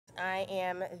I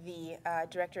am the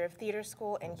Director of Theater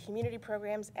School and Community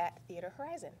Programs at Theater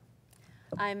Horizon.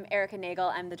 I'm Erica Nagel.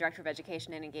 I'm the Director of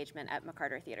Education and Engagement at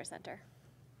McCarter Theatre Center.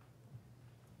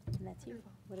 And that's you.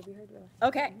 What have you heard, Willa?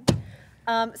 Okay.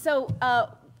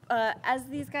 As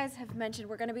these guys have mentioned,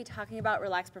 we're going to be talking about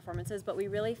relaxed performances, but we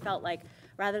really felt like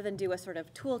rather than do a sort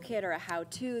of toolkit or a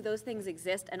how-to, those things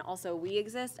exist, and also we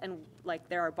exist, and like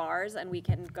there are bars, and we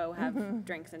can go have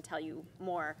drinks and tell you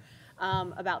more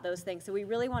about those things. So we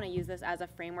really want to use this as a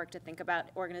framework to think about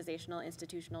organizational,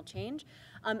 institutional change.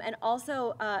 And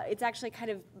also, it's actually kind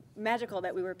of magical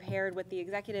that we were paired with the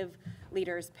executive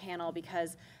leaders panel,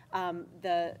 because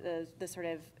the sort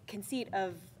of conceit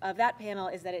of that panel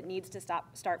is that it needs to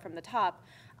start from the top.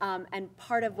 And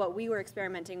part of what we were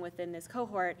experimenting with in this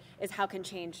cohort is how can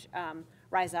change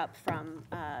rise up from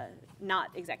not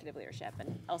executive leadership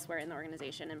and elsewhere in the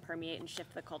organization and permeate and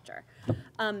shift the culture.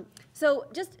 So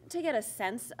just to get a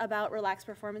sense about relaxed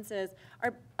performances,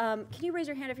 can you raise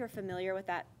your hand if you're familiar with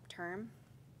that term?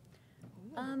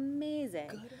 Amazing.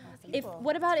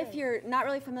 What about if you're not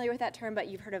really familiar with that term, but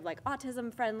you've heard of like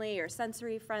autism-friendly or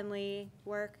sensory-friendly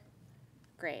work?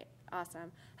 Great,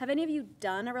 awesome. Have any of you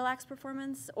done a relaxed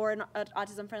performance or an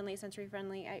autism-friendly,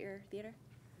 sensory-friendly at your theater?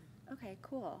 Okay,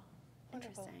 cool.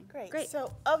 Wonderful. Interesting. Great.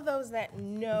 So of those that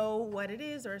know what it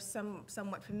is or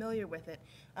somewhat familiar with it,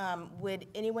 would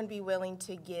anyone be willing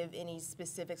to give any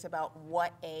specifics about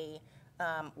what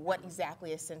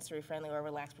exactly a sensory-friendly or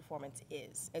relaxed performance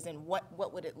is? As in,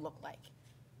 what would it look like?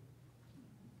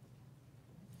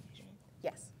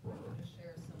 Yes. To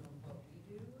share some of what we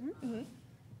do,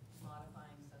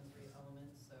 modifying sensory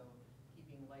elements, so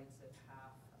keeping lights at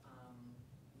half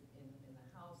in the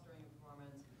house during a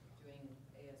performance, doing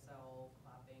ASL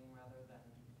clapping rather than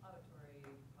auditory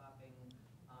clapping,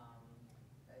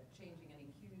 changing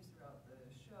any cues throughout the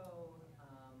show,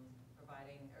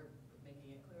 providing or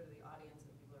making it clear to the audience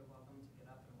that people are welcome to get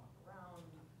up and walk around,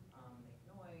 make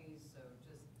noise, so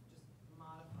just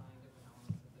modifying different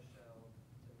elements of the show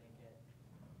to make it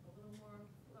a little more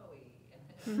flowy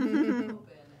and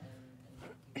open and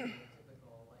keep the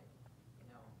typical, like,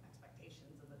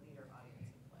 expectations of the theater audience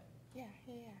in play.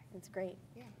 Yeah. That's great.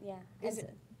 Yeah. Is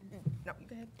it? No, you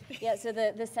go ahead. Yeah, so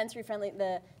the sensory friendly,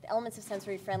 the elements of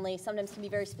sensory friendly sometimes can be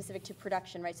very specific to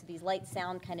production, right? So these light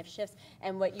sound kind of shifts.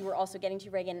 And what you were also getting to,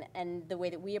 Reagan, and the way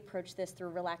that we approach this through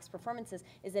relaxed performances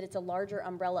is that it's a larger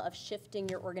umbrella of shifting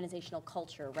your organizational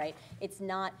culture, right? It's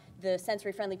not the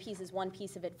sensory friendly piece is one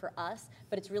piece of it for us,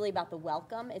 but it's really about the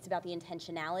welcome, it's about the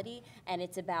intentionality, and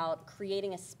it's about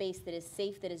creating a space that is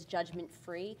safe, that is judgment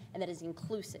free, and that is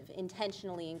inclusive,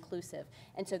 intentionally inclusive.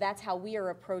 And so that's how we are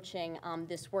approaching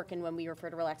this work, and when we refer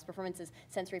to relaxed performances,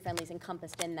 sensory friendly is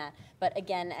encompassed in that. But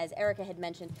again, as Erica had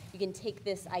mentioned, you can take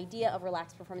this idea of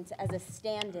relaxed performance as a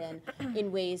stand-in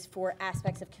in ways for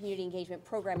aspects of community engagement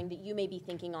programming that you may be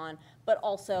thinking on, but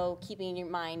also keeping in your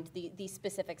mind the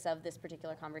specifics of this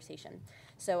particular conversation.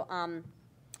 So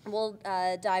we'll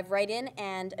dive right in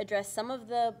and address some of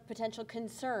the potential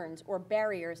concerns or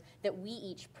barriers that we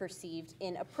each perceived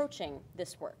in approaching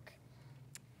this work.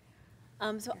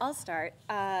 So I'll start.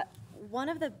 One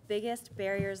of the biggest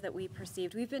barriers that we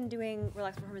perceived, we've been doing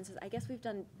relaxed performances, I guess we've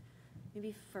done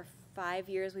maybe for 5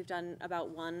 years, we've done about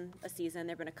one a season.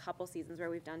 There have been a couple seasons where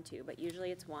we've done two, but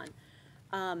usually it's one.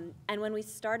 And when we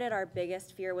started, our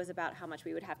biggest fear was about how much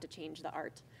we would have to change the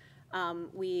art.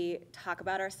 We talk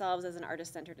about ourselves as an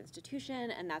artist-centered institution,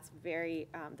 and that's very,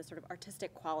 the sort of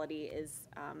artistic quality is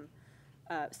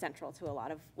central to a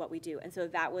lot of what we do. And so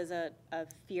that was a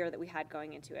fear that we had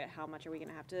going into it. How much are we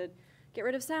gonna have to get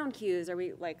rid of sound cues? Are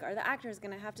the actors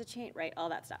gonna have to change, right? All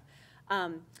that stuff.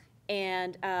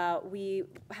 We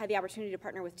had the opportunity to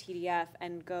partner with TDF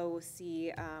and go see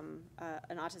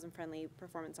an autism-friendly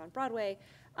performance on Broadway.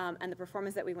 And the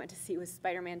performance that we went to see was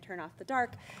Spider-Man Turn Off the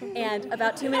Dark. And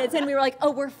about 2 minutes in, we were like,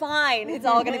 oh, we're fine. It's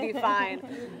all gonna be fine.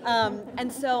 And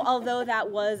so although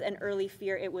that was an early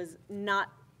fear, it was not,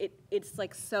 it's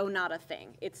like so not a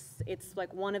thing. It's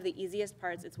like one of the easiest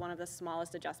parts. It's one of the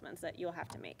smallest adjustments that you'll have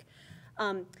to make.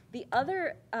 The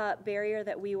other barrier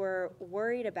that we were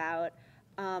worried about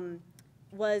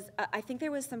was, I think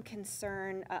there was some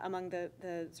concern among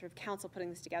the sort of council putting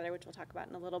this together, which we'll talk about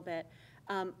in a little bit,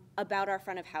 about our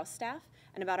front of house staff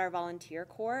and about our volunteer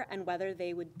corps and whether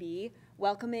they would be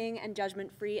welcoming and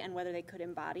judgment-free and whether they could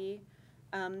embody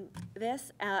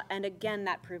this. And again,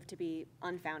 that proved to be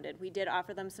unfounded. We did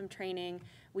offer them some training.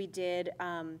 We did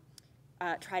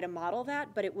try to model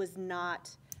that, but it was not,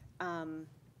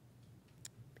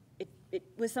 it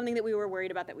was something that we were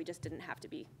worried about that we just didn't have to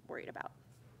be worried about.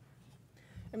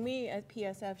 And we at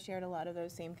PSF shared a lot of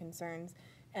those same concerns.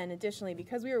 And additionally,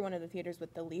 because we were one of the theaters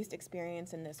with the least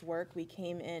experience in this work, we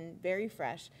came in very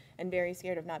fresh and very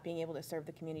scared of not being able to serve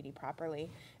the community properly.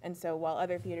 And so while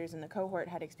other theaters in the cohort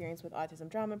had experience with autism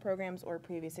drama programs or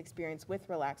previous experience with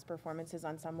relaxed performances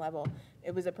on some level,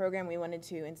 it was a program we wanted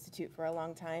to institute for a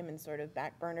long time and sort of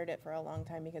backburnered it for a long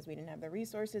time because we didn't have the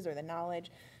resources or the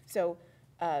knowledge. So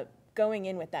going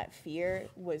in with that fear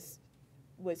was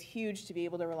huge, to be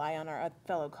able to rely on our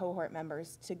fellow cohort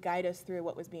members to guide us through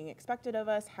what was being expected of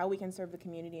us, how we can serve the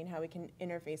community, and how we can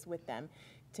interface with them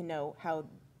to know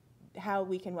how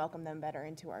we can welcome them better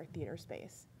into our theater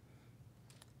space.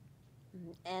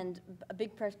 And a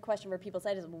big question for people's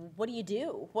side is, what do you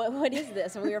do? What is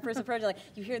this? When we were first approaching, like,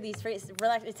 you hear these phrases,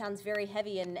 relax, it sounds very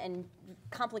heavy and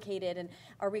complicated, and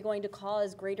are we going to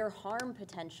cause greater harm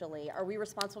potentially? Are we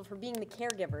responsible for being the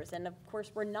caregivers? And of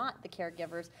course, we're not the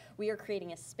caregivers. We are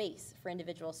creating a space for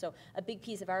individuals. So a big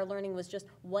piece of our learning was just,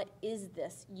 what is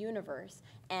this universe?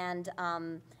 And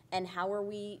how are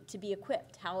we to be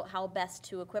equipped? How best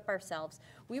to equip ourselves?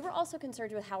 We were also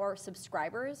concerned with how our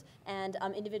subscribers and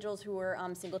individuals who were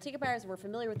single ticket buyers, were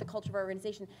familiar with the culture of our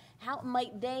organization, how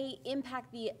might they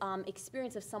impact the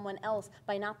experience of someone else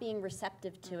by not being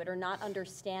receptive to it or not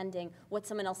understanding what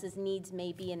someone else's needs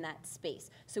may be in that space.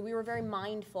 So we were very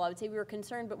mindful. I would say we were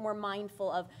concerned, but more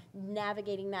mindful of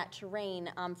navigating that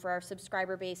terrain for our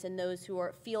subscriber base and those who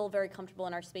feel very comfortable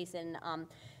in our space and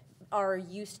are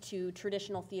used to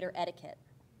traditional theater etiquette.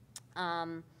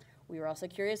 We were also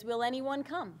curious, will anyone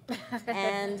come?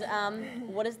 And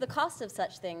what is the cost of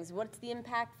such things? What's the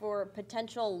impact for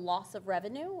potential loss of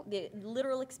revenue, the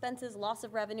literal expenses, loss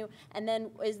of revenue, and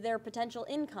then is there potential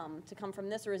income to come from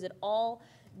this, or is it all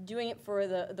doing it for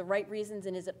the right reasons,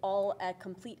 and is it all a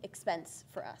complete expense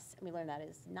for us? And we learned that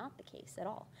is not the case at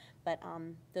all, but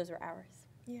those are ours.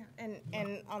 Yeah,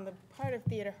 and on the part of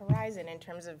Theater Horizon, in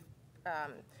terms of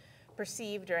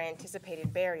perceived or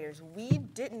anticipated barriers, we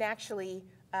didn't actually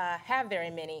have very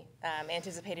many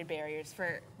anticipated barriers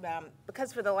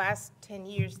because for the last 10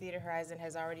 years, Theater Horizon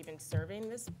has already been serving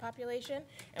this population.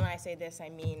 And when I say this, I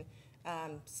mean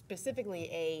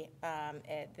specifically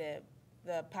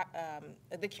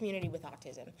the community with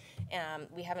autism.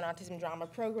 We have an autism drama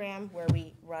program where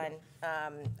we run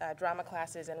drama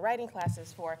classes and writing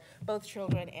classes for both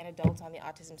children and adults on the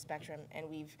autism spectrum, and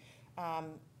we've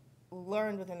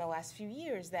learned within the last few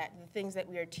years that the things that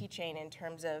we are teaching in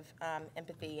terms of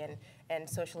empathy and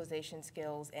socialization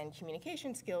skills and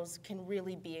communication skills can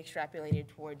really be extrapolated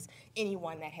towards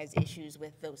anyone that has issues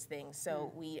with those things.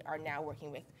 So we are now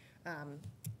working with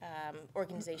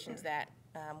organizations that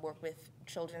work with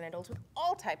children and adults with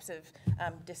all types of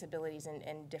disabilities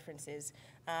and differences.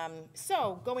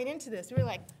 So going into this, we were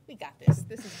like, we got this.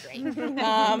 This is great.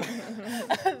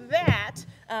 That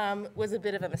was a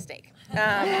bit of a mistake.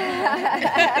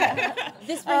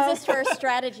 This brings us to our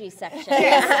strategy section.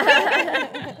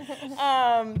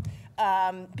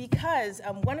 Because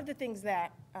one of the things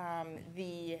that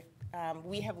we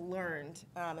have learned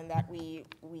and that we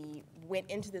went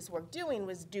into this work doing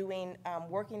was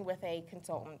working with a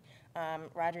consultant,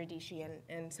 Roger Diehl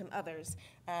and some others,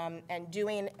 and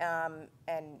doing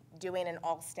an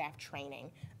all-staff training,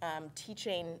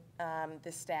 teaching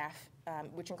the staff,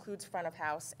 which includes front of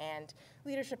house and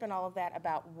leadership and all of that,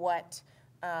 about what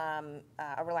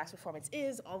a relaxed performance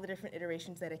is, all the different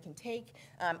iterations that it can take,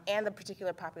 and the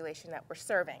particular population that we're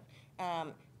serving.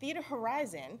 Theater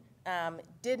Horizon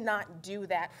did not do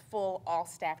that full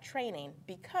all-staff training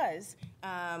because,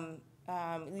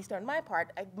 at least on my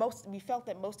part, we felt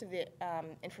that most of the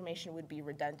information would be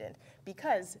redundant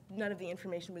because none of the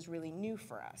information was really new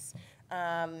for us.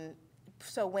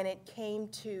 So when it came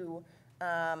to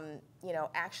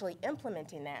actually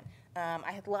implementing that,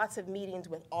 I had lots of meetings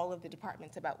with all of the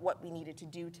departments about what we needed to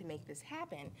do to make this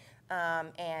happen.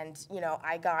 And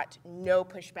I got no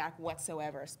pushback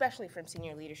whatsoever, especially from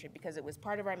senior leadership, because it was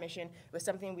part of our mission. It was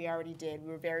something we already did. We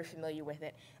were very familiar with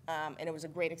it. And it was a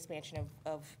great expansion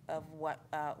of what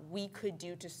we could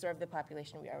do to serve the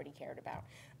population we already cared about.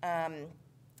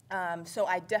 So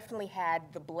I definitely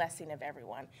had the blessing of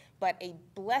everyone. But a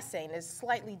blessing is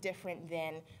slightly different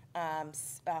than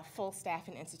full staff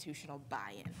and institutional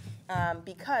buy-in.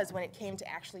 Because when it came to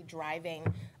actually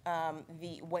driving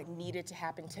what needed to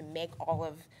happen to make all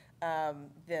of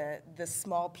the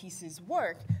small pieces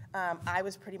work, I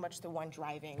was pretty much the one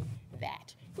driving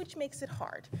that, which makes it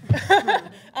hard.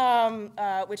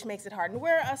 Which makes it hard. And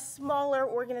we're a smaller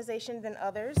organization than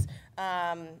others.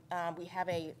 We have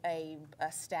a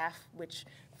staff which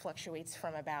fluctuates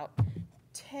from about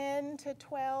 10 to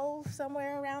 12,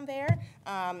 somewhere around there.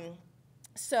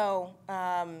 So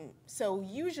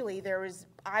usually there is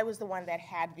I was the one that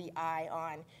had the eye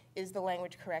on, is the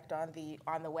language correct on the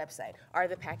website? Are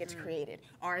the packets created?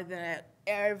 Are the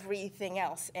everything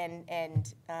else?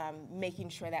 And making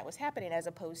sure that was happening, as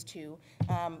opposed to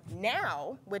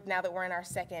now that we're in our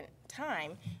second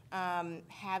time,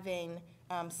 having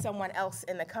someone else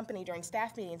in the company during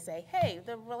staff meetings say, hey,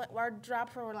 our job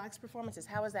for relaxed performances,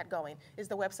 how is that going? Is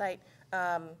the website,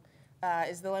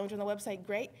 is the language on the website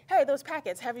great? Hey, those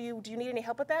packets, do you need any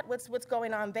help with that? What's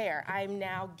going on there? I'm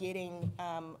now getting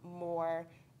more,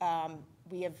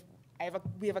 we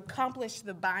have accomplished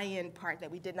the buy-in part that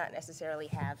we did not necessarily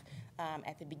have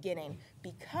at the beginning,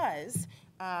 because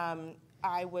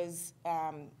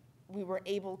we were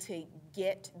able to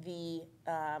get the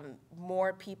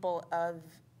more people of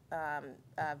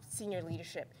senior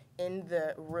leadership in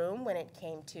the room when it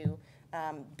came to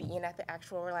being at the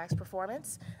actual relaxed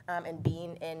performance and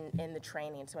being in the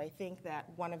training. So I think that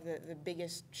one of the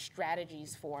biggest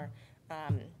strategies for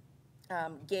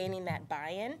gaining that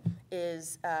buy-in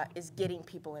is getting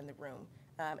people in the room.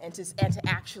 And to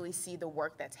actually see the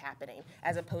work that's happening,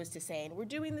 as opposed to saying, we're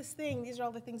doing this thing, these are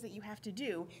all the things that you have to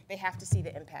do. They have to see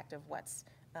the impact of what's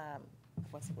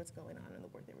going on in the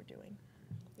work that we're doing.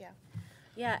 Yeah.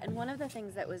 Yeah, and one of the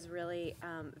things that was really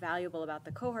valuable about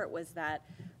the cohort was that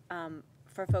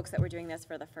for folks that were doing this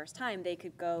for the first time, they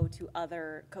could go to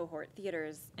other cohort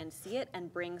theaters and see it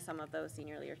and bring some of those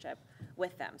senior leadership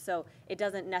with them. So it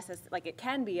doesn't necessarily, like, it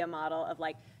can be a model of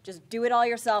like, just do it all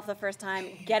yourself the first time,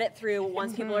 get it through.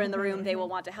 Once people are in the room, they will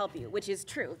want to help you, which is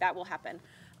true, that will happen.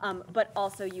 But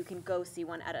also you can go see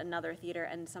one at another theater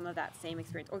and some of that same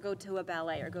experience, or go to a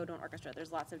ballet or go to an orchestra.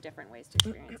 There's lots of different ways to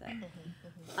experience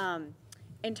it.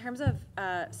 In terms of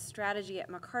strategy at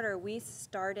McCarter, we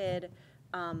started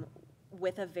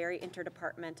with a very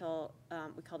interdepartmental,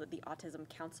 we called it the Autism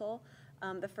Council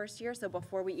the first year. So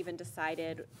before we even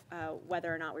decided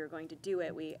whether or not we were going to do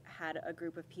it, we had a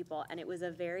group of people, and it was a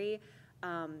very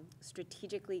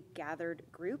strategically gathered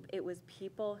group. It was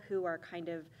people who are kind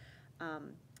of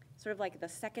sort of like the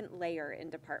second layer in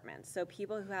departments. So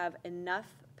people who have enough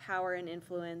power and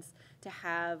influence to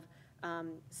have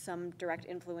some direct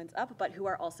influence up, but who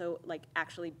are also like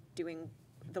actually doing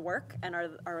the work and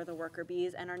are the worker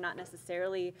bees, and are not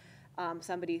necessarily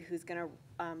somebody who's going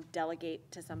to delegate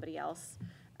to somebody else,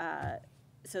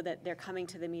 so that they're coming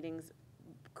to the meetings,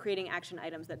 creating action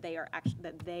items that they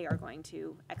are going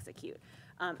to execute.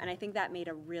 And I think that made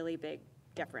a really big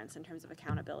difference in terms of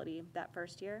accountability that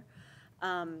first year.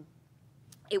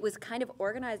 It was kind of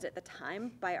organized at the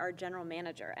time by our general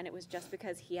manager, and it was just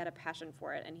because he had a passion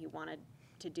for it and he wanted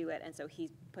to do it, and so he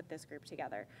put this group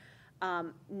together.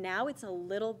 Now it's a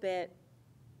little bit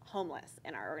homeless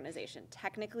in our organization.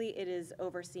 Technically, it is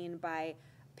overseen by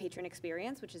patron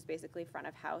experience, which is basically front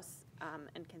of house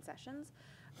and concessions.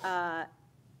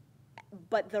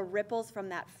 But the ripples from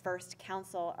that first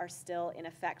council are still in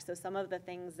effect. So some of the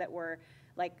things that were,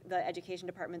 like the education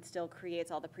department still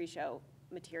creates all the pre-show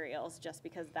materials just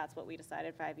because that's what we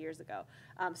decided 5 years ago.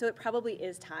 So it probably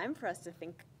is time for us to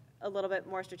think a little bit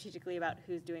more strategically about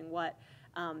who's doing what.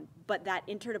 But that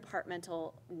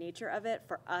interdepartmental nature of it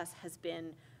for us has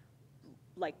been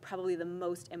like probably the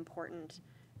most important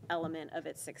element of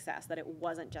its success, that it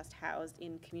wasn't just housed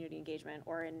in community engagement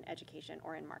or in education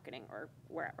or in marketing or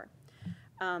wherever.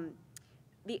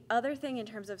 The other thing in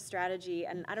terms of strategy,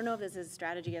 and I don't know if this is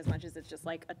strategy as much as it's just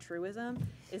like a truism,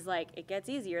 is like it gets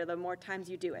easier the more times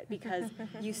you do it, because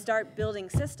you start building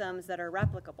systems that are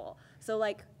replicable. So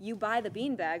like you buy the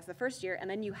bean bags the first year and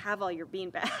then you have all your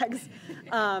bean bags,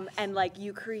 and like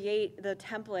you create the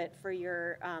template for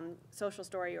your social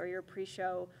story or your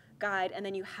pre-show guide, and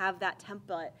then you have that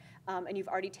template, and you've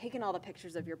already taken all the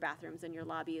pictures of your bathrooms and your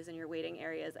lobbies and your waiting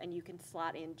areas, and you can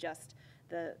slot in just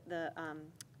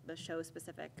the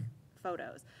show-specific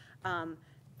photos.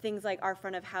 Things like our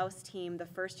front of house team the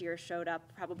first year showed up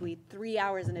probably 3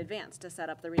 hours in advance to set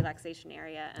up the relaxation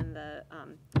area and the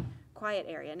quiet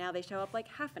area. Now they show up like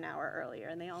half an hour earlier,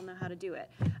 and they all know how to do it.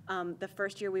 The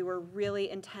first year we were really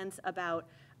intense about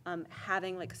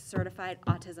having like certified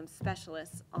autism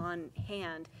specialists on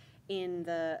hand in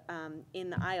the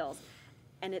aisles,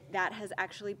 and that has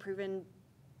actually proven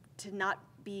to not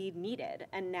be needed,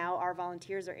 and now our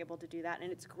volunteers are able to do that,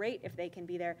 and it's great if they can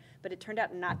be there, but it turned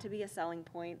out not to be a selling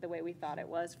point the way we thought it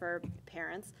was for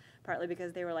parents, partly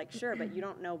because they were like, sure, but you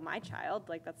don't know my child,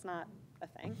 like that's not a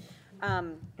thing.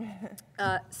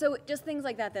 So just things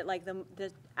like that like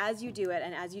as you do it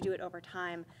and as you do it over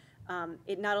time,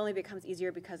 it not only becomes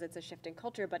easier because it's a shift in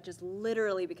culture, but just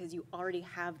literally because you already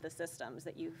have the systems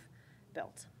that you've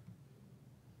built.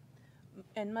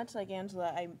 And much like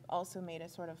Angela, I also made a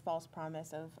sort of false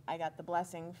promise of I got the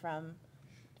blessing from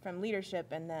from leadership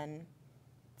and then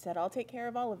said, I'll take care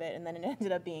of all of it. And then it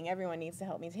ended up being, everyone needs to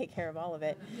help me take care of all of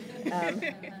it.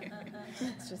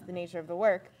 It's just the nature of the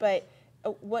work. But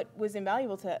what was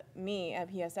invaluable to me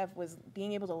at PSF was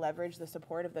being able to leverage the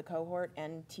support of the cohort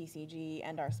and TCG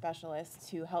and our specialists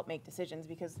to help make decisions,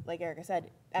 because like Erica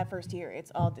said, at first year,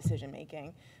 it's all decision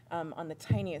making on the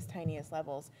tiniest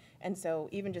levels. And so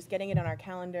even just getting it on our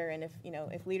calendar, and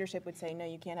if leadership would say, no,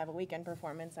 you can't have a weekend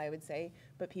performance, I would say,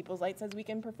 but People's Light says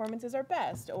weekend performances are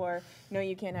best, or no,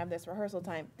 you can't have this rehearsal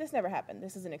time. This never happened.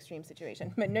 This is an extreme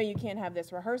situation. But no, you can't have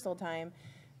this rehearsal time.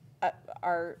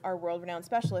 Our world-renowned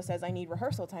specialist says, I need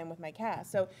rehearsal time with my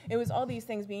cast. So it was all these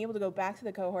things, being able to go back to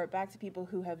the cohort, back to people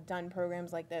who have done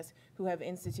programs like this, who have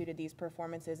instituted these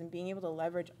performances, and being able to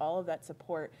leverage all of that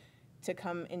support to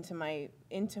come into my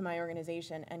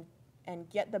organization and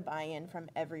get the buy-in from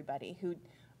everybody who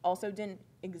also didn't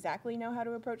exactly know how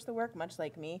to approach the work, much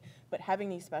like me, but having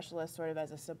these specialists sort of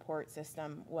as a support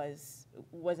system was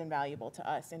invaluable to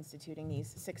us, instituting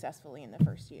these successfully in the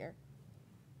first year.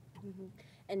 Mm-hmm.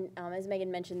 And as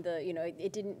Megan mentioned,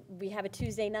 we have a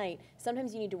Tuesday night.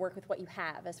 Sometimes you need to work with what you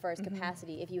have as far as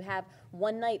capacity. If you have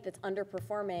one night that's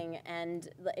underperforming and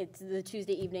it's the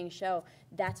Tuesday evening show,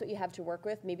 that's what you have to work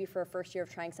with. Maybe for a first year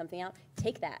of trying something out,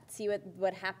 take that, see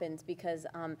what happens, because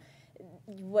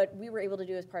what we were able to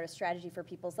do as part of strategy for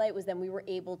People's Light was then we were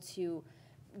able to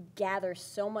gather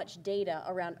so much data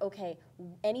around, okay,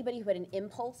 anybody who had an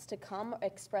impulse to come,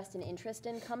 expressed an interest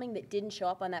in coming that didn't show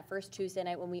up on that first Tuesday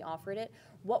night when we offered it,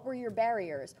 what were your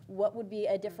barriers? What would be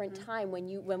a different time when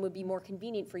would be more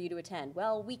convenient for you to attend?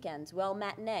 Well, weekends, well,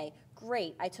 matinee.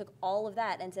 Great, I took all of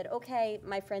that and said, okay,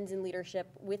 my friends in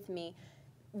leadership with me,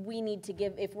 we need to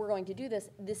give, if we're going to do this,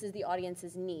 this is the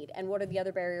audience's need. And what are the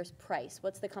other barriers? Price.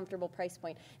 What's the comfortable price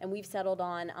point? And we've settled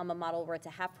on a model where it's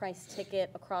a half-price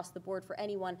ticket across the board for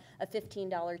anyone, a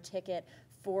 $15 ticket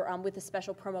for with a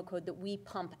special promo code that we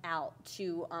pump out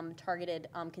to targeted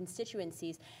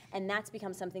constituencies. And that's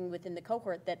become something within the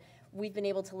cohort that we've been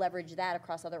able to leverage that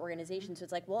across other organizations. So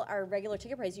it's like, well, our regular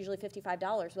ticket price is usually $55.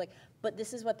 We're like, but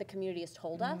this is what the community has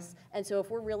told us. And so if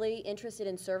we're really interested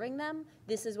in serving them,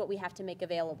 this is what we have to make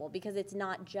available, because it's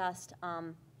not just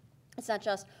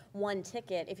one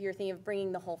ticket. If you're thinking of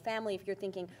bringing the whole family, if you're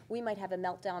thinking we might have a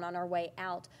meltdown on our way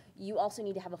out, you also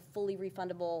need to have a fully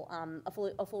refundable,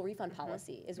 a full refund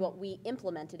policy is what we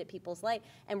implemented at People's Light,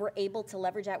 and we're able to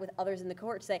leverage that with others in the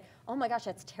cohort to say, oh my gosh,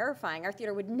 that's terrifying. Our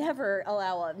theater would never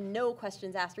allow a no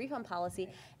questions asked refund policy.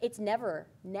 It's never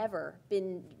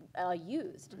been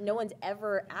used. No one's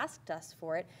ever asked us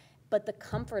for it, but the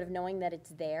comfort of knowing that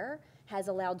it's there has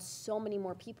allowed so many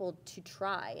more people to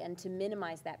try and to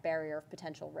minimize that barrier of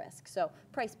potential risk. So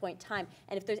price point, time,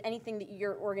 and if there's anything that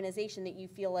your organization that you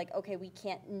feel like, okay, we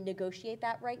can't negotiate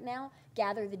that right now,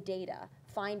 gather the data,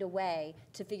 find a way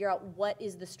to figure out what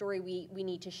is the story we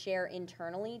need to share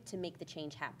internally to make the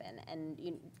change happen.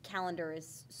 And calendar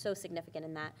is so significant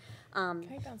in that. Can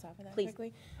I bounce off of that please.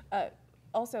 quickly?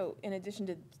 Also, in addition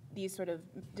to these sort of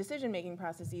decision-making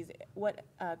processes, what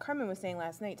Carmen was saying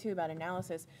last night, too, about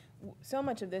analysis, so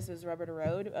much of this is rubber to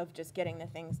road of just getting the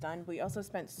things done. We also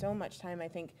spent so much time, I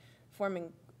think,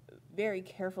 forming very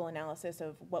careful analysis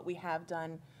of what we have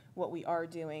done, what we are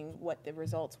doing, what the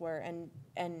results were,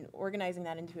 and organizing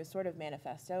that into a sort of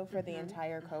manifesto for the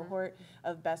entire cohort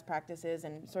of best practices,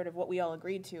 and sort of what we all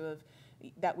agreed to, of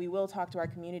that we will talk to our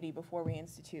community before we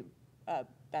institute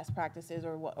best practices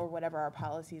or whatever our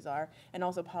policies are, and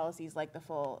also policies like the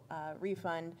full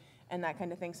refund and that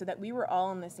kind of thing, so that we were all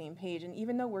on the same page. And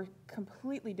even though we're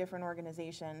completely different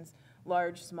organizations,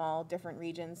 large, small, different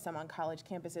regions, some on college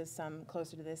campuses, some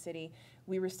closer to the city,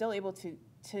 we were still able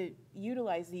to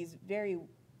utilize these very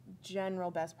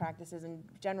general best practices and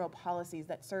general policies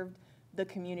that served the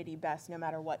community best, no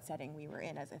matter what setting we were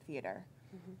in as a theater.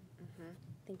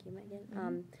 Thank you,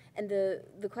 Megan. And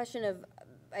the question of,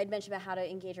 I'd mentioned about how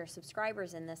to engage our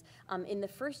subscribers in this. In the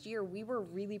first year, we were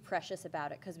really precious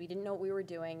about it because we didn't know what we were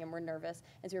doing and we're nervous.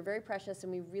 And so we were very precious,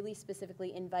 and we really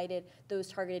specifically invited those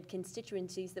targeted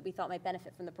constituencies that we thought might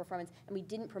benefit from the performance, and we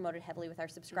didn't promote it heavily with our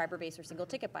subscriber base or single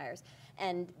ticket buyers.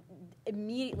 And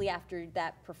immediately after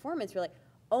that performance, we're like,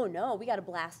 oh no, we got to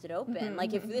blast it open.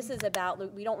 Like, if this is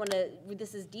about, we don't want to,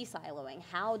 this is de-siloing.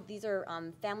 How these are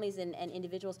families and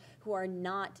individuals who are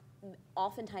not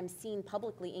oftentimes seen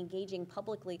publicly, engaging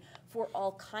publicly for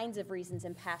all kinds of reasons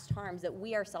and past harms that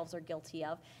we ourselves are guilty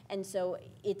of. And so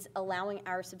it's allowing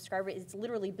our subscribers, it's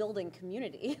literally building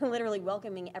community, literally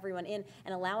welcoming everyone in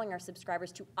and allowing our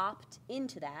subscribers to opt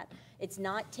into that. It's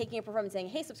not taking a performance and saying,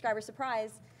 hey, subscriber,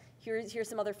 surprise, here's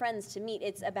some other friends to meet.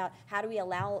 It's about how do we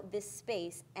allow this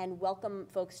space and welcome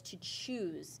folks to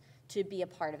choose to be a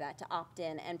part of that, to opt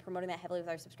in, and promoting that heavily with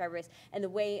our subscriber base. And the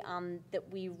way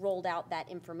that we rolled out that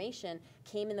information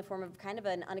came in the form of kind of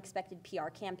an unexpected PR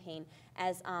campaign,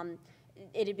 as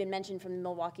it had been mentioned from the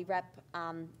Milwaukee Rep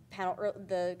panel,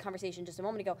 the conversation just a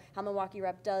moment ago, how Milwaukee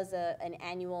Rep does an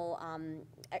annual,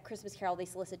 at Christmas Carol, they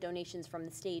solicit donations from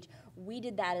the stage. We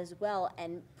did that as well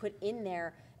and put in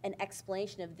there an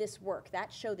explanation of this work.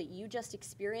 That show that you just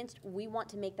experienced, we want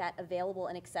to make that available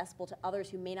and accessible to others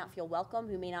who may not feel welcome,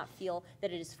 who may not feel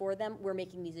that it is for them. We're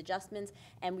making these adjustments,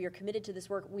 and we are committed to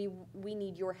this work. We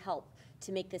need your help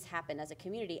to make this happen as a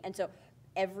community. And so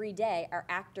every day, our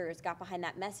actors got behind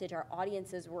that message. Our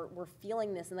audiences were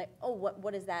feeling this and like, oh,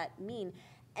 what does that mean?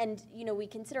 And we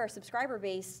consider our subscriber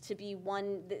base to be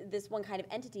this one kind of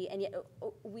entity, and yet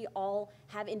we all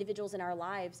have individuals in our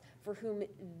lives for whom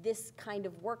this kind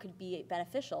of work could be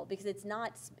beneficial, because it's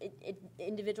not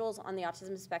individuals on the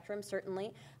autism spectrum,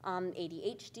 certainly,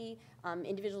 ADHD,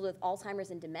 individuals with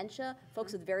Alzheimer's and dementia,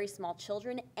 folks with very small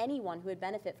children, anyone who would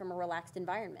benefit from a relaxed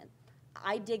environment.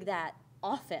 I dig that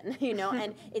often,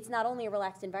 and it's not only a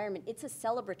relaxed environment, it's a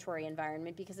celebratory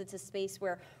environment, because it's a space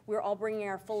where we're all bringing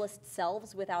our fullest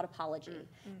selves without apology.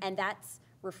 And that's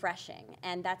refreshing,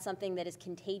 and that's something that is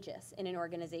contagious in an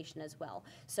organization as well.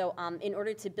 So in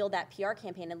order to build that PR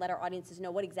campaign and let our audiences know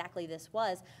what exactly this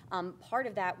was, part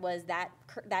of that was that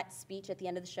speech at the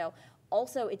end of the show.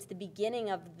 Also, it's the beginning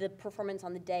of the performance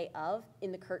on the day of,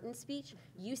 in the curtain speech.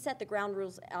 You set the ground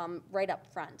rules right up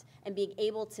front, and being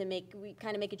able to we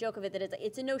kind of make a joke of it that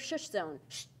it's a no shush zone.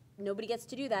 Shh, nobody gets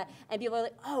to do that. And people are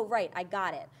like, oh, right, I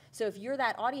got it. So if you're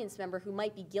that audience member who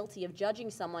might be guilty of judging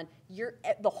someone,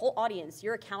 the whole audience,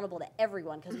 you're accountable to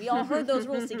everyone, because we all heard those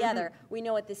rules together. We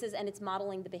know what this is, and it's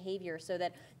modeling the behavior so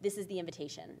that this is the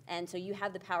invitation. And so you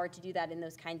have the power to do that in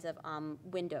those kinds of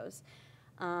windows.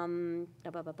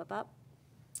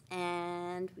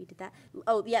 And we did that.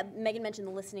 Oh, yeah, Megan mentioned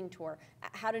the listening tour.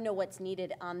 How to know what's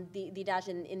needed. The adage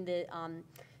in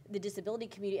the disability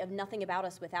community of nothing about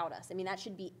us without us. I mean, that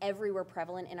should be everywhere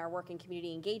prevalent in our work and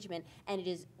community engagement, and it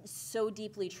is so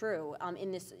deeply true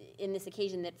in this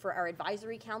occasion that for our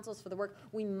advisory councils for the work,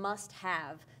 we must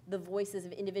have the voices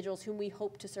of individuals whom we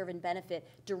hope to serve and benefit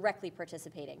directly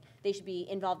participating. They should be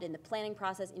involved in the planning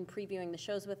process, in previewing the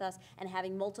shows with us, and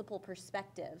having multiple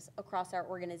perspectives across our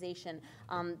organization,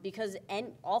 because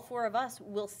all four of us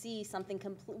will see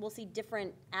we'll see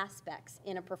different aspects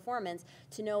in a performance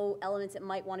to know elements that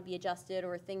might want to be adjusted,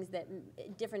 or things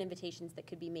different invitations that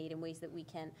could be made in ways that we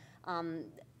can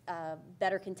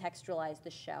better contextualize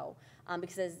the show.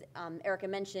 Because as Erica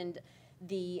mentioned,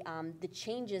 the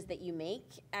changes that you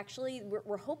make, actually,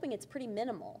 we're hoping it's pretty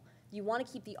minimal. You want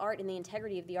to keep the art and the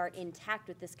integrity of the art intact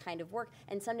with this kind of work,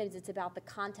 and sometimes it's about the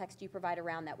context you provide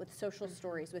around that, with social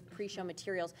stories, with pre-show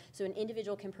materials, so an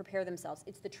individual can prepare themselves.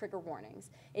 It's the trigger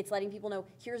warnings. It's letting people know,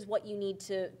 here's what you need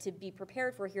to be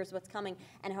prepared for, here's what's coming,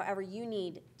 and however you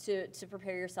need to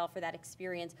prepare yourself for that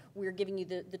experience, we're giving you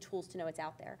the tools to know it's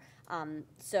out there.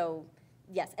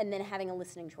 Yes, and then having a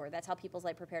listening tour. That's how People's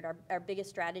Light prepared. Our biggest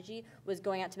strategy was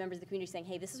going out to members of the community saying,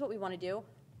 hey, this is what we want to do.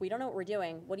 We don't know what we're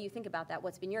doing. What do you think about that?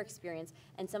 What's been your experience?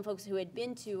 And some folks who had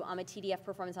been to a TDF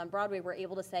performance on Broadway were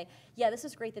able to say, yeah, this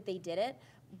is great that they did it,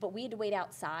 but we had to wait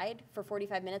outside for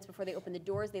 45 minutes before they opened the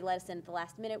doors. They let us in at the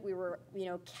last minute. We were,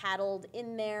 cattled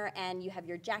in there, and you have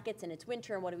your jackets, and it's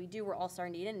winter, and what do? We're all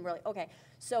starting to eat in, and we're like, okay.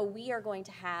 So we are going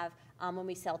to have, when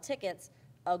we sell tickets,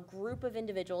 a group of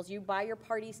individuals, you buy your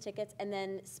party's tickets, and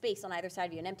then space on either side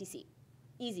of you, an empty seat.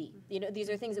 Easy.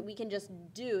 These are things that we can just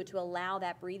do to allow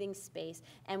that breathing space,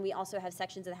 and we also have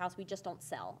sections of the house we just don't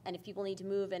sell. And if people need to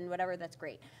move and whatever, that's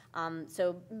great.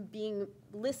 So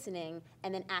listening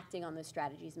and then acting on those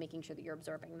strategies, making sure that you're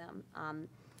absorbing them,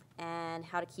 and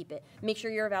how to keep it. Make sure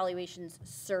your evaluations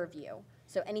serve you.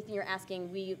 So anything you're asking,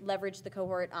 we leverage the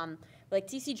cohort. Like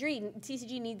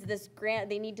TCG needs this grant.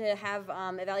 They need to have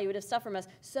evaluative stuff from us.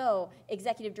 So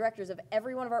executive directors of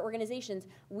every one of our organizations,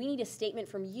 we need a statement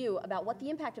from you about what the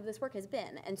impact of this work has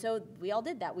been. And so we all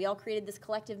did that. We all created this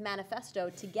collective manifesto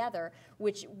together,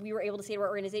 which we were able to say to our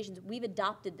organizations, we've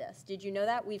adopted this. Did you know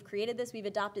that? We've created this, we've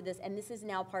adopted this, and this is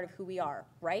now part of who we are,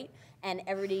 right? And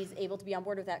everybody's able to be on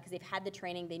board with that because they've had the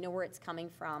training, they know where it's coming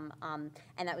from,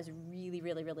 and that was really,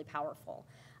 really, really powerful.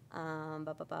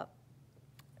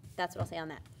 That's what I'll say on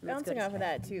that. Bouncing off of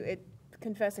that too,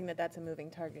 confessing that that's a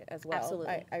moving target as well.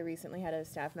 Absolutely. I recently had a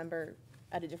staff member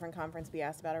at a different conference be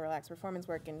asked about a relaxed performance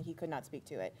work, and he could not speak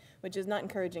to it, which is not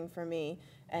encouraging for me,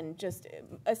 and just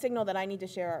a signal that I need to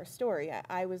share our story.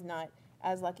 I was not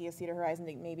as lucky as Cedar Horizon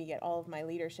to maybe get all of my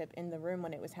leadership in the room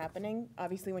when it was happening.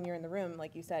 Obviously, when you're in the room,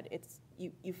 like you said,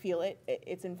 you feel it,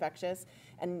 it's infectious,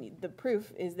 and the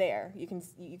proof is there.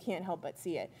 You can't help but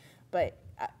see it. But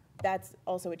that's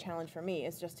also a challenge for me,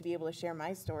 is just to be able to share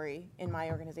my story in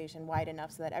my organization wide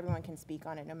enough so that everyone can speak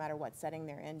on it no matter what setting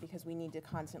they're in, because we need to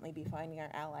constantly be finding our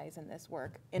allies in this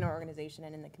work, in our organization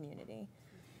and in the community.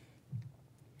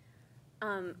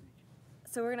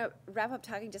 So we're going to wrap up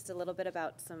talking just a little bit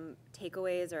about some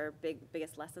takeaways or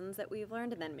biggest lessons that we've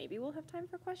learned, and then maybe we'll have time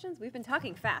for questions. We've been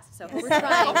talking fast, so we're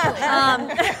trying.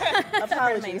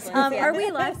 Apologies. Are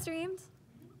we live streamed?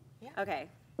 Yeah. Okay,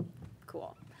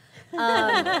 cool.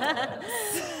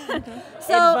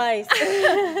 Advice.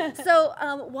 So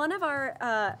one of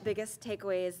our biggest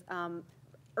takeaways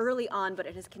early on, but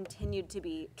it has continued to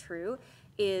be true,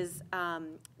 is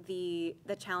the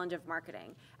challenge of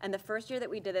marketing. And the first year that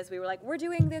we did this, we were like, we're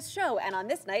doing this show, and on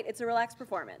this night, it's a relaxed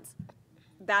performance.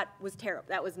 That was terrible.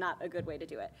 That was not a good way to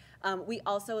do it. We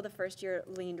also, the first year,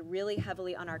 leaned really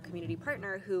heavily on our community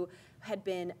partner, who had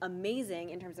been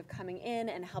amazing in terms of coming in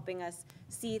and helping us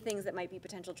see things that might be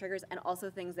potential triggers, and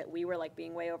also things that we were like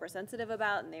being way oversensitive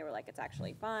about, and they were like, it's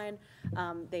actually fine.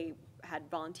 They had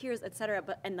volunteers, et cetera,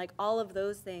 and like all of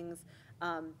those things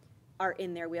are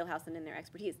in their wheelhouse and in their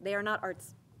expertise. They are not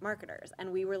arts marketers,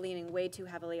 and we were leaning way too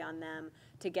heavily on them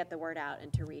to get the word out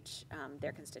and to reach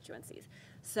their constituencies.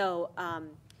 So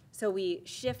we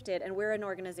shifted, and we're an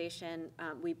organization,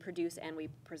 we produce and we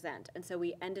present, and so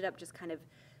we ended up just kind of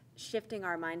shifting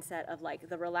our mindset of like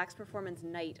the relaxed performance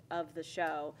night of the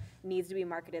show needs to be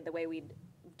marketed the way we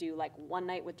do like One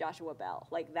Night with Joshua Bell.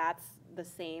 Like that's the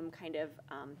same kind of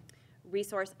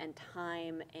resource and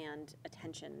time and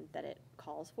attention that it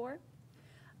calls for.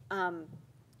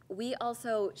 We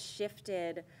also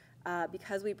shifted,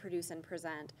 because we produce and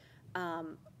present,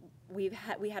 we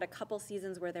had a couple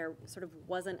seasons where there sort of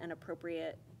wasn't an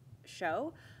appropriate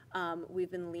show. We've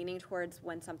been leaning towards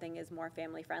when something is more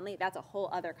family friendly. That's a whole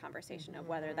other conversation of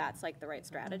whether that's like the right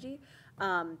strategy.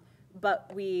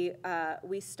 But we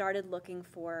started looking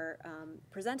for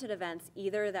presented events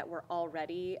either that were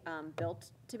already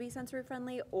built to be sensory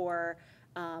friendly, or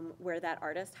where that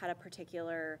artist had a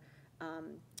particular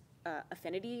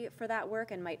affinity for that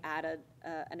work and might add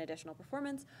an additional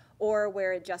performance, or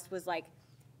where it just was like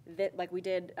that, like we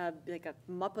did like a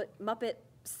Muppet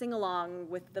sing-along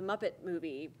with the Muppet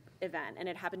movie event, and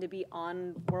it happened to be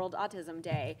on World Autism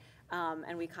Day,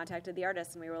 and we contacted the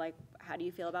artist and we were like, how do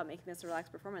you feel about making this a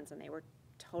relaxed performance? And they were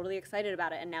totally excited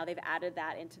about it, and now they've added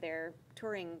that into their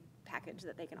touring package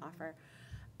that they can offer.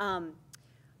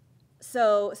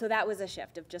 So that was a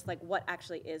shift of just like what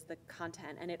actually is the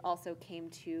content, and it also came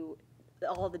to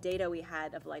all the data we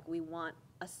had of like, we want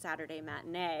a Saturday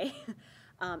matinee,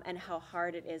 and how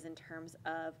hard it is in terms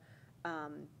of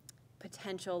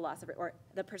potential loss of, or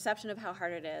the perception of how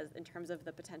hard it is in terms of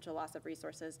the potential loss of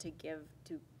resources to give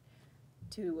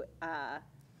to I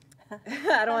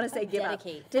don't want to say give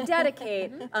dedicate. up, to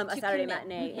dedicate a To Saturday commit.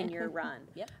 matinee in your run.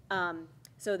 Yep.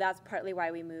 So that's partly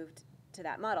why we moved to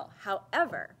that model.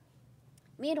 However,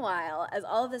 meanwhile, as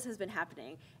all of this has been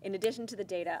happening, in addition to the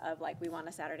data of like, we want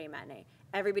a Saturday matinee,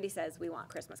 everybody says we want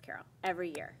Christmas Carol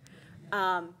every year.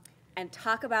 And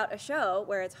talk about a show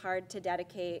where it's hard to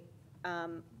dedicate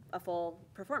a full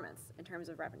performance in terms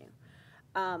of revenue.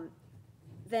 And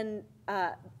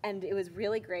it was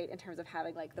really great in terms of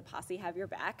having like the posse have your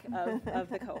back of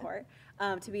the cohort,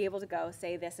 to be able to go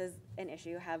say this is an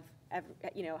issue, have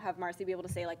Marcie be able to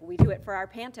say like, we do it for our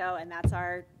panto, and that's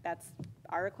our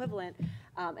equivalent,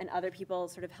 and other people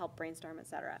sort of help brainstorm, et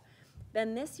cetera.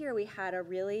 Then this year we had a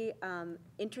really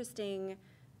interesting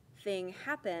thing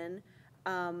happen,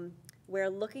 where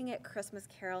looking at Christmas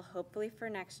Carol, hopefully for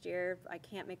next year, I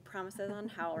can't make promises on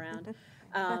HowlRound,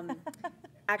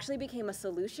 actually became a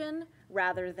solution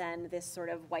rather than this sort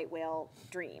of white whale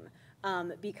dream,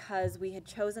 because we had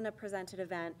chosen a presented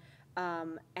event,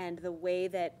 and the way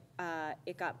that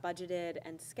it got budgeted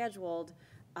and scheduled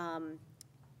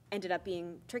ended up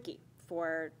being tricky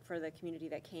for the community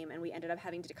that came, and we ended up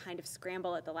having to kind of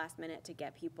scramble at the last minute to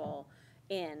get people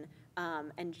in,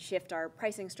 and shift our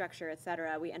pricing structure, et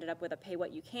cetera. We ended up with a pay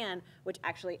what you can, which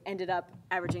actually ended up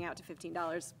averaging out to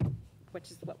 $15, which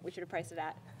is what we should have priced it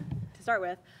at to start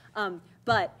with.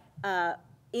 But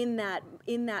in that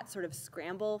sort of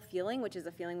scramble feeling, which is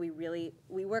a feeling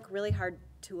we work really hard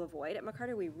to avoid at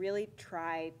McCarter, we really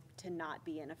try to not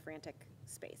be in a frantic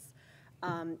space.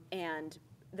 And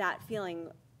that feeling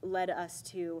led us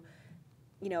to,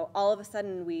 all of a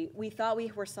sudden we thought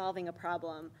we were solving a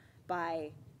problem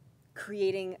by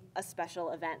creating a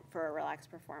special event for a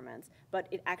relaxed performance, but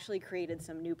it actually created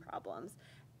some new problems.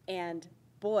 And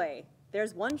boy,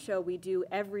 there's one show we do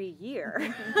every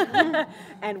year,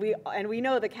 and we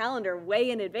know the calendar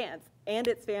way in advance, and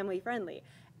it's family friendly.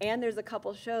 and there's a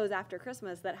couple shows after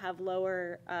Christmas that have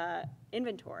lower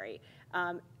inventory.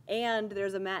 And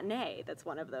there's a matinee that's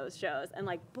one of those shows. And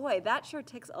like, boy, that sure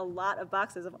ticks a lot of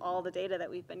boxes of all the data that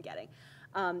we've been getting.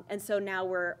 And so now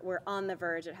we're on the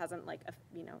verge. It hasn't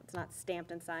it's not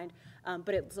stamped and signed,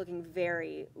 but it's looking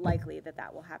very likely that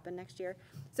that will happen next year.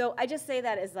 So I just say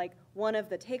that as like one of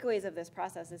the takeaways of this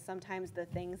process is sometimes the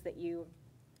things that you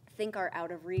think are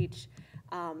out of reach,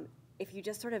 if you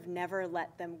just sort of never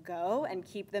let them go and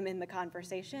keep them in the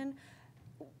conversation,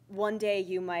 one day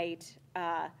you might,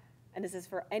 and this is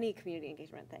for any community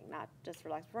engagement thing, not just for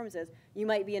relaxed performances, you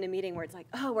might be in a meeting where it's like,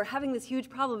 oh, we're having this huge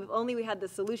problem, if only we had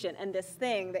this solution, and this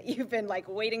thing that you've been like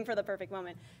waiting for the perfect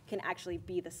moment can actually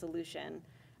be the solution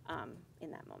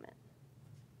in that moment.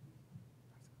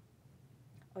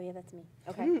 Oh yeah, that's me.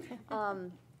 Okay.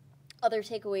 Other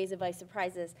takeaways, advice,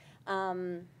 surprises.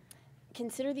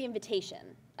 Consider the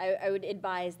invitation. I would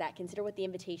advise that. Consider what the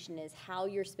invitation is, how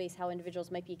your space, how individuals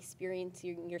might be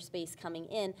experiencing your space coming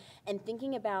in, and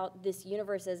thinking about this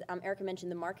universe, as Erica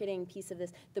mentioned, the marketing piece of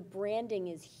this, the branding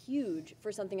is huge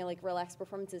for something like relaxed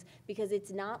performances, because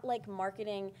it's not like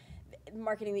marketing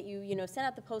that you send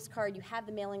out the postcard, you have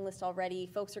the mailing list already,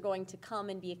 folks are going to come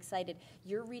and be excited.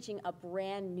 You're reaching a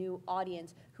brand new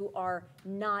audience who are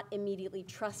not immediately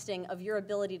trusting of your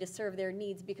ability to serve their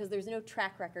needs because there's no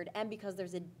track record and because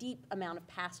there's a deep amount of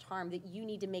past harm that you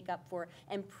need to make up for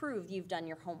and prove you've done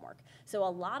your homework. So a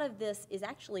lot of this is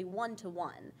actually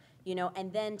one-to-one.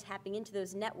 And then tapping into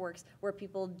those networks where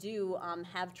people do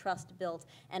have trust built.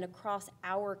 And across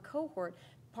our cohort,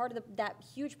 part of that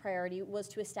huge priority was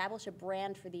to establish a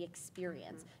brand for the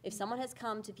experience. If someone has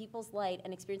come to People's Light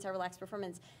and experienced our relaxed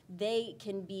performance, they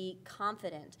can be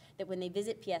confident that when they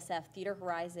visit PSF, Theater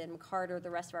Horizon, McCarter, the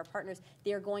rest of our partners,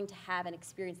 they're going to have an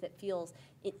experience that feels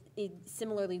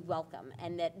similarly welcome,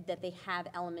 and that they have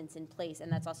elements in place.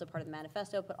 And that's also part of the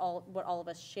manifesto, but what all of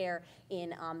us share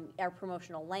in our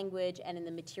promotional language and in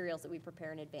the materials that we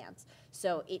prepare in advance.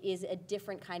 So it is a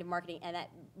different kind of marketing, and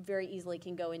that very easily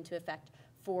can go into effect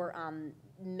for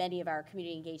many of our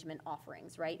community engagement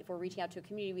offerings, right? If we're reaching out to a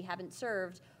community we haven't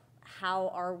served, how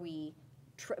are we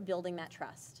building that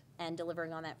trust and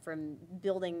delivering on that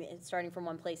starting from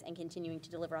one place and continuing to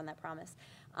deliver on that promise?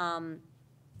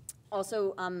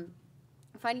 Also,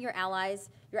 finding your allies,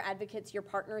 your advocates, your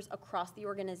partners across the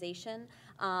organization.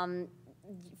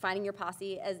 Finding your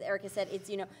posse, as Erica said, it's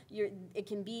it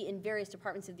can be in various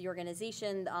departments of the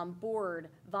organization, board,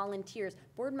 volunteers,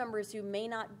 board members who may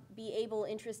not be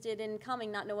interested in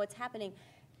coming, not know what's happening.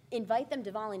 Invite them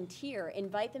to volunteer,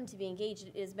 invite them to be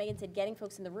engaged. As Megan said, getting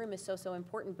folks in the room is so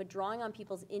important, but drawing on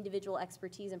people's individual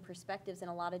expertise and perspectives in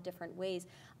a lot of different ways,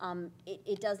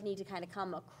 it does need to kind of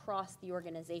come across the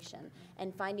organization,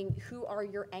 and finding who are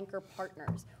your anchor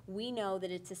partners. We know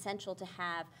that it's essential to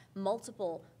have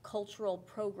multiple cultural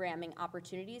programming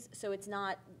opportunities, so it's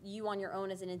not you on your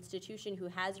own as an institution who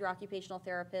has your occupational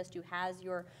therapist, who has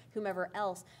your whomever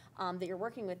else that you're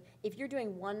working with. If you're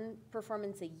doing one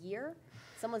performance a year,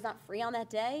 someone's not free on that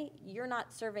day, you're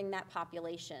not serving that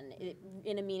population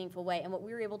in a meaningful way. And what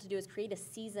we were able to do is create a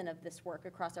season of this work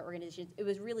across our organization. It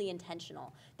was really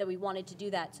intentional that we wanted to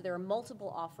do that. So there are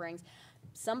multiple offerings.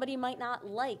 Somebody might not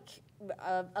like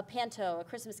a panto, a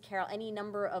Christmas carol, any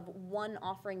number of one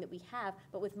offering that we have,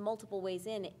 but with multiple ways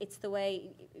in, it's the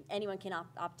way anyone can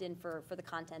opt in for the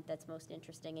content that's most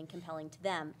interesting and compelling to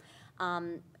them.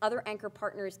 Other anchor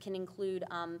partners can include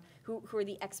who are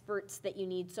the experts that you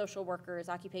need: social workers,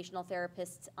 occupational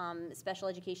therapists, special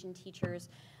education teachers,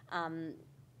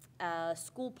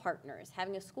 school partners.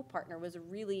 Having a school partner was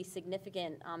really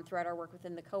significant throughout our work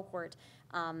within the cohort,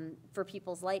 for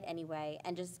People's Light anyway,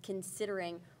 and just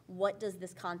considering what does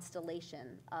this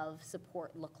constellation of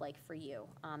support look like for you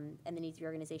and the needs of your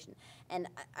organization. And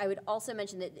I would also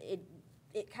mention that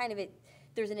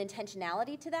there's an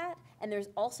intentionality to that, and there's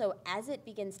also, as it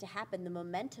begins to happen, the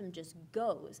momentum just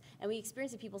goes. And we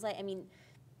experience at People's Light,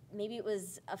 maybe it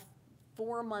was a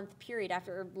 4-month period,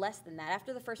 after less than that,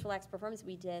 after the first relaxed performance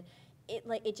we did,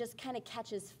 it just kind of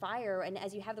catches fire, and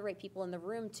as you have the right people in the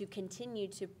room to continue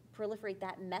to proliferate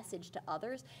that message to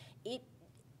others,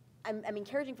 I'm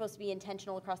encouraging folks to be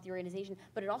intentional across the organization,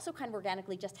 but it also kind of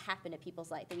organically just happened at People's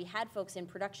Light, that we had folks in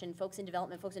production, folks in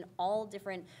development, folks in all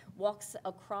different walks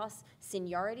across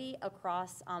seniority,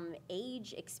 across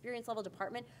age, experience level,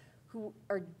 department, who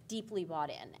are deeply bought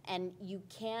in. And you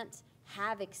can't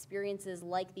have experiences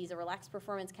like these, a relaxed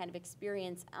performance kind of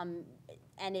experience,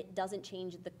 and it doesn't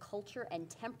change the culture and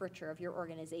temperature of your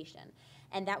organization.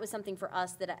 And that was something for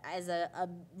us that as a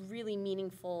really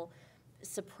meaningful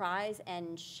surprise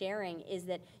and sharing, is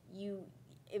that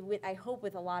I hope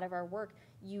with a lot of our work,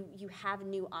 you have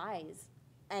new eyes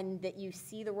that you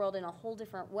see the world in a whole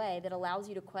different way that allows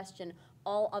you to question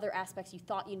all other aspects you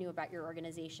thought you knew about your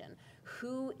organization.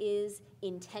 Who is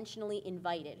intentionally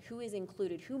invited? Who is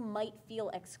included? Who might feel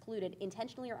excluded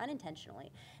intentionally or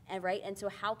unintentionally? And right, and so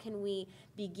how can we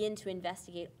begin to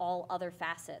investigate all other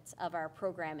facets of our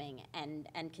programming and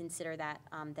consider that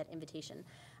that invitation?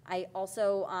 I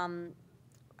also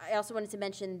wanted to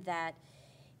mention that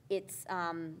it's.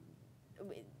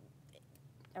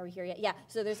 Are we here yet? Yeah.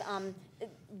 So there's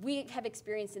we have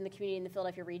experienced in the community in the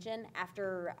Philadelphia region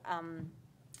after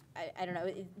I don't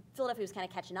know, Philadelphia was kind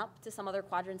of catching up to some other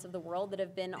quadrants of the world that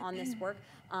have been on this work,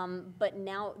 but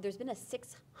now there's been a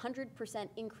 600%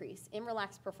 increase in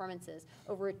relaxed performances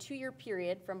over a 2-year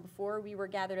period from before we were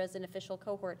gathered as an official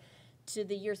cohort to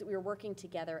the years that we were working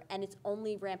together, and it's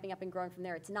only ramping up and growing from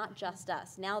there. It's not just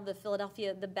us. Now the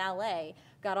ballet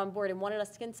got on board and wanted us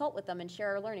to consult with them and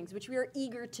share our learnings, which we are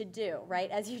eager to do,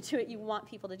 right? As you do it, you want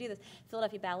people to do this.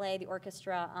 Philadelphia Ballet, the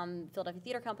orchestra, Philadelphia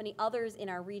Theatre Company, others in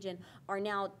our region are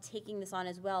now taking this on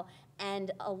as well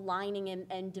and aligning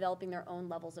and developing their own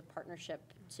levels of partnership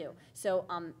too. So,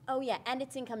 oh yeah, and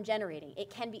it's income generating.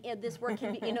 It can be, this work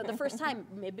can be, the first time,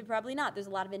 maybe probably not, there's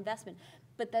a lot of investment,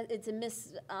 but it's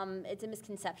a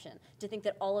misconception to think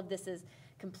that all of this is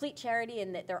complete charity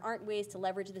and that there aren't ways to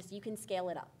leverage this. You can scale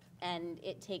it up. And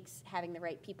it takes having the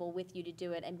right people with you to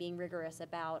do it and being rigorous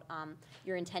about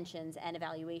your intentions and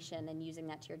evaluation and using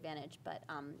that to your advantage. But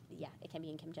yeah, it can be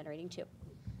income generating too.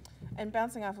 And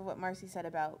bouncing off of what Marcie said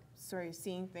about sort of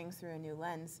seeing things through a new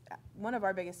lens, one of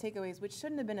our biggest takeaways, which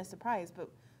shouldn't have been a surprise, but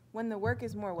when the work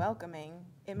is more welcoming,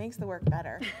 it makes the work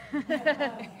better.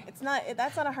 That's not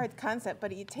a hard concept,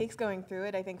 but it takes going through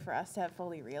it, I think, for us to have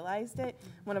fully realized it.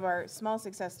 One of our small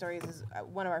success stories is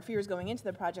one of our fears going into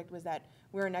the project was that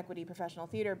we're an equity professional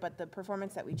theater, but the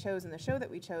performance that we chose and the show that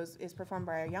we chose is performed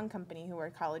by our young company who are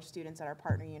college students at our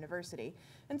partner university.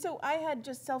 And so I had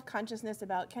just self-consciousness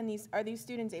about are these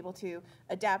students able to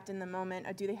adapt in the moment?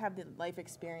 Or do they have the life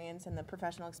experience and the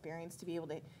professional experience to be able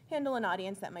to handle an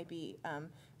audience that might be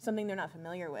something they're not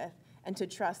familiar with, and to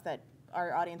trust that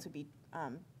our audience would be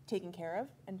taken care of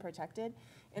and protected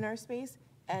in our space.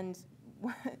 And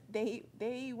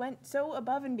they went so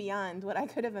above and beyond what I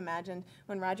could have imagined.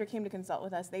 When Roger came to consult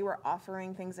with us, they were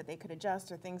offering things that they could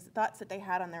adjust or thoughts that they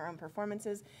had on their own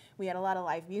performances. We had a lot of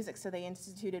live music, so they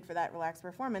instituted for that relaxed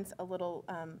performance a little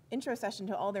intro session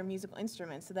to all their musical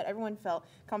instruments so that everyone felt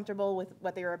comfortable with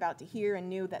what they were about to hear and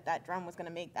knew that that drum was going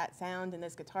to make that sound and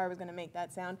this guitar was going to make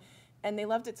that sound. And they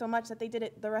loved it so much that they did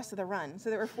it the rest of the run.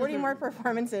 So there were 40 more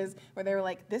performances where they were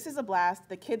like, this is a blast,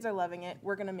 the kids are loving it,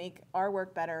 we're gonna make our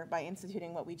work better by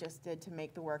instituting what we just did to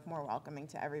make the work more welcoming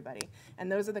to everybody.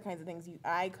 And those are the kinds of things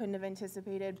I couldn't have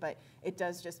anticipated, but it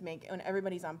does just make, when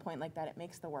everybody's on point like that, it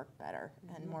makes the work better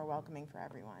and more welcoming for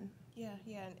everyone. Yeah,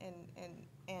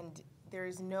 and there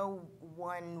is no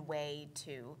one way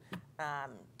to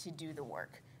do the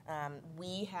work.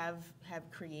 We have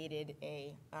created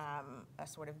a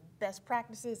sort of best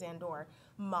practices or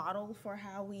model for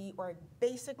or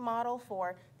basic model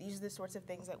for these are the sorts of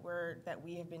things that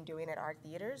we have been doing at our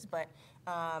theaters. But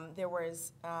there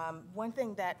was one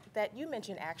thing that you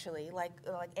mentioned actually, like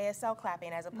ASL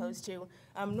clapping as opposed to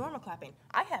normal clapping.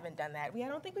 I haven't done that. I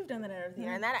don't think we've done that at our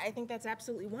theater, and I think that's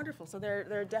absolutely wonderful. So there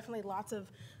are definitely lots of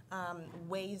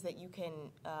ways that you can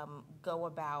go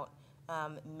about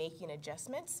making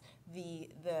adjustments.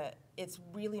 It's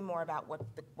really more about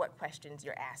what questions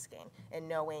you're asking and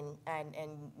knowing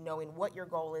what your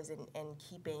goal is and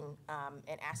keeping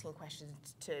and asking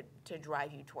questions to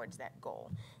drive you towards that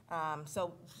goal.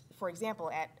 So, for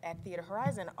example, at Theater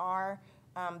Horizon, our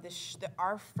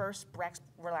first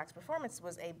relaxed performance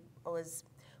was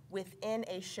within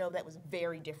a show that was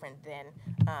very different than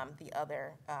the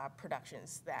other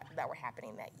productions that were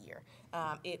happening that year.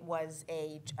 It was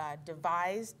a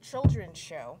devised children's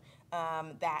show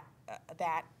that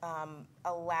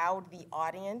allowed the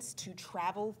audience to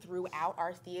travel throughout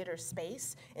our theater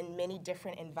space in many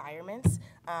different environments.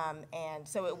 And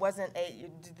so it wasn't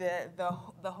the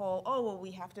whole, oh, well,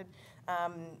 we have to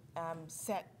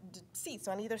set seats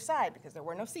on either side because there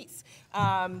were no seats.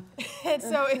 And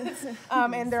so it's,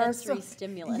 and there sensory are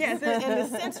stimulus. Yes,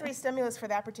 and the sensory stimulus for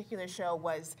that particular show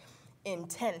was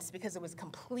intense because it was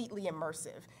completely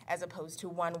immersive as opposed to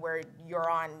one where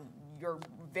you're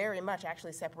very much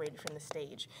actually separated from the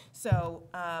stage. So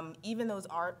even though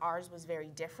ours was very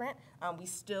different, we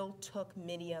still took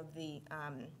many of the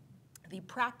the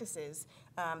practices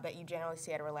that you generally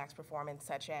see at a relaxed performance,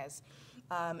 such as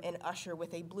an usher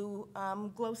with a blue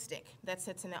glow stick that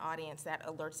sits in the audience that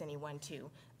alerts anyone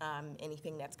to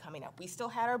anything that's coming up. We still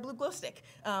had our blue glow stick,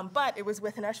 but it was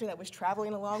with an usher that was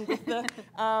traveling along with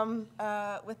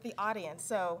the audience.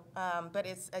 So, but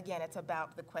it's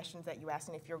about the questions that you asked,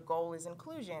 and if your goal is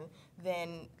inclusion,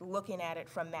 then looking at it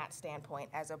from that standpoint,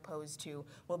 as opposed to,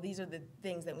 well, these are the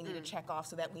things that we need to check off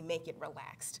so that we make it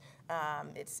relaxed.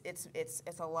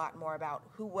 It's a lot more about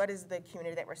what is the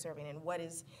community that we're serving, and what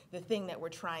is the thing that we're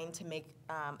trying to make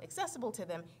accessible to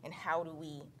them, and how do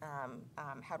we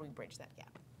bridge that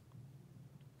gap?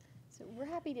 So we're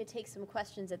happy to take some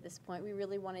questions at this point. We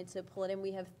really wanted to pull it in.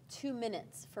 We have 2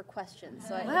 minutes for questions.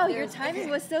 So Wow, your timing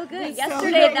was so good.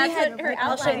 Yesterday, Yesterday, that's what her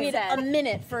I'll show outline you said. a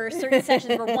minute for certain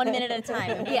sessions. We're 1 minute at a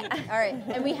time. Yeah. All right.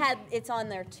 And we had, it's on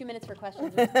there, 2 minutes for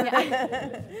questions.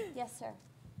 Yeah. Yes, sir.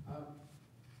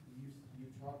 You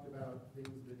talked about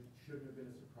things that shouldn't have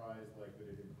been a surprise, like that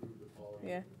it improved the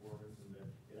quality of performance and that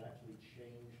it actually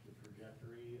changed the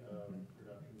trajectory of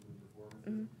productions and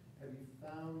performances. Have you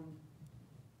found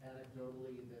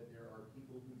anecdotally that there are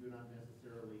people who do not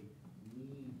necessarily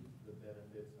need the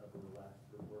benefits of a relaxed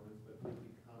performance, but they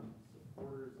become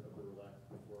supporters of the relaxed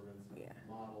performance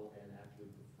model and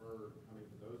actually prefer coming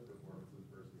to those performances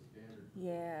versus standard?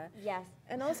 Yeah. Yes.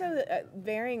 And also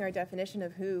varying our definition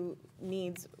of who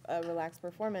needs a relaxed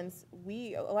performance.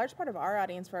 A large part of our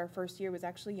audience for our first year was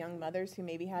actually young mothers who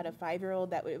maybe had a 5-year-old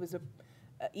that it was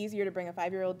easier to bring a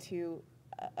 5-year-old to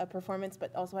a performance,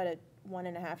 but also had a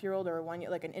 1.5-year-old or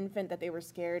like an infant that they were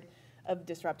scared of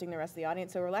disrupting the rest of the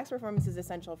audience. So relaxed performance is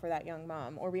essential for that young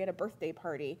mom. Or we had a birthday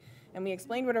party, and we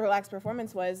explained what a relaxed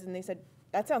performance was, and they said,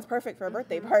 that sounds perfect for a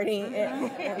birthday party. We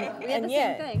had the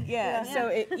same thing. Yeah. So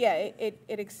it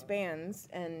expands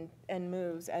and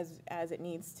moves as it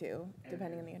needs to,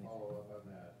 depending on the audience. Follow up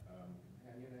on that.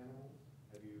 Companion animals,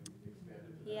 have you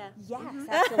expanded to that?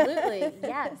 Yes, absolutely.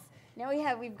 Yes. Now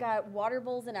we've got water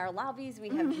bowls in our lobbies. We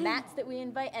have mats that we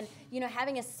invite, and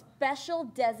having a special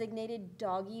designated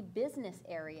doggy business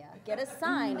area. Get a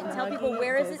sign and tell people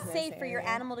where is it safe for your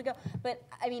animal to go. But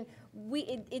I mean,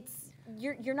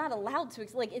 you're not allowed to,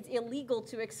 it's illegal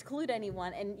to exclude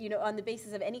anyone, and on the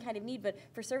basis of any kind of need. But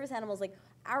for service animals, like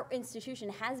our institution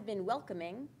has been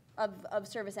welcoming of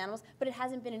service animals, but it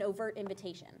hasn't been an overt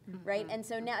invitation, right? And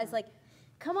so now it's like,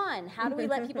 come on, how do we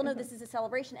let people know this is a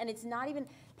celebration? And it's not even,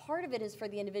 part of it is for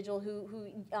the individual who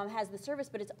has the service,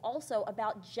 but it's also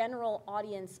about general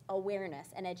audience awareness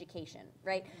and education,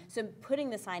 right? So putting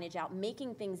the signage out,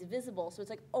 making things visible, so it's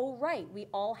like, oh right, we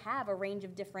all have a range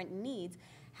of different needs.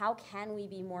 How can we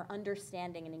be more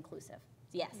understanding and inclusive?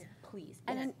 Yes, please.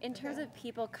 And in terms of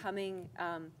people coming,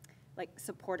 like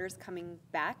supporters coming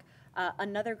back,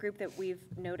 another group that we've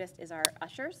noticed is our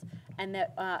ushers, and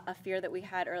that a fear that we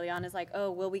had early on is like,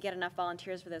 oh, will we get enough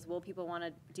volunteers for this? Will people want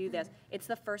to do this? It's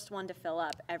the first one to fill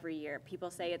up every year. People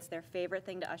say it's their favorite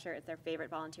thing to usher. It's their favorite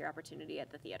volunteer opportunity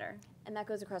at the theater. And that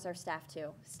goes across our staff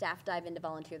too. Staff dive into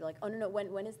volunteer. They're like, oh no,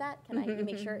 when is that? Can I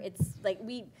make sure? It's like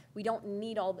we don't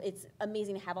need it's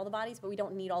amazing to have all the bodies, but we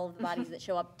don't need all of the bodies that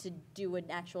show up to do an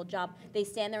actual job. They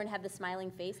stand there and have the smiling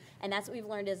face, and that's what we've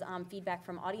learned as feedback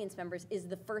from audience members is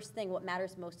the first thing, what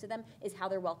matters most to them is how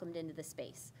they're welcomed into the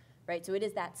space. Right, so it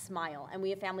is that smile, and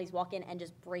we have families walk in and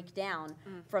just break down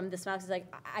from the smile. It's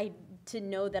like to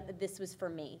know that this was for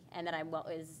me and that I'm well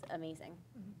is amazing.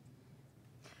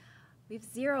 We have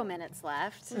 0 minutes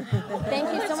left.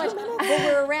 Thank you so much. But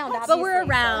we're around, obviously. But we're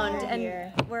around, so.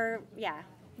 and we're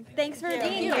Thanks for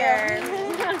being here.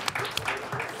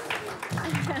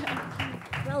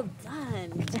 Well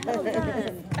done. Well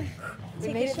done. We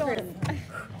made it short.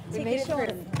 We made it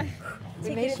short.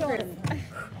 We made it short.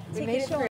 We made it short.